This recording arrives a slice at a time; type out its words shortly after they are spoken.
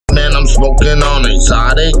smoking on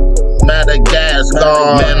exotic.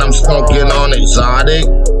 Madagascar, man, I'm smoking on exotic.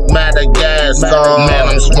 Madagascar, man,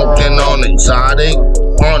 I'm smoking on exotic.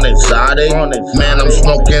 On exotic, man, I'm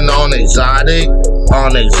smoking on exotic.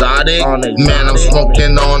 On exotic, man, I'm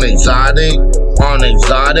smoking on exotic. On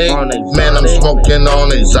exotic, man, I'm smoking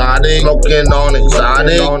on exotic. Smoking on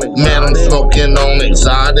exotic, man, I'm smoking on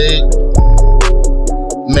exotic.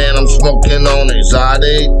 Man, I'm smoking on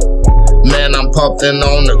exotic. Man, I'm puffing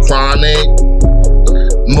on the chronic.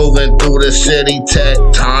 Moving through the city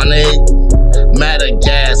tectonic.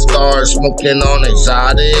 Madagascar, smoking on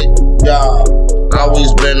exotic. Yeah,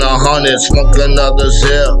 always been 100, smoking another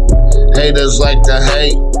zip. Haters like to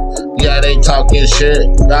hate, yeah, they talking shit.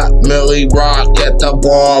 Got Millie Rock at the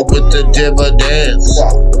bar with the dividends.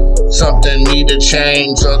 Something need to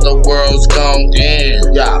change or the world's gon'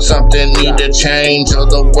 end. Yeah, something need to change or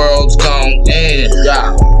the world's gon' end.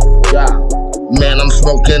 Yeah, yeah. Man, I'm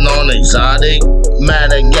smoking on exotic.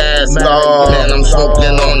 Madagascar, man, I'm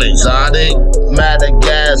smoking on exotic.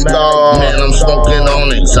 Madagascar, man, I'm smoking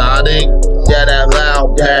on exotic. Yeah, that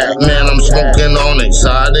loud pack, man, I'm smoking on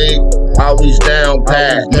exotic. Always down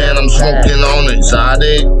pat, man, I'm smoking on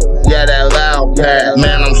exotic. Yeah, that loud pack,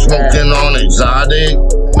 man, I'm smoking on exotic.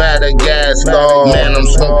 Madagascar, man, I'm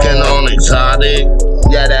smoking on exotic.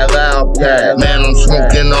 Yeah, that loud pack, man, I'm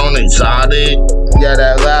smoking on exotic. Yeah,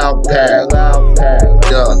 that loud pack.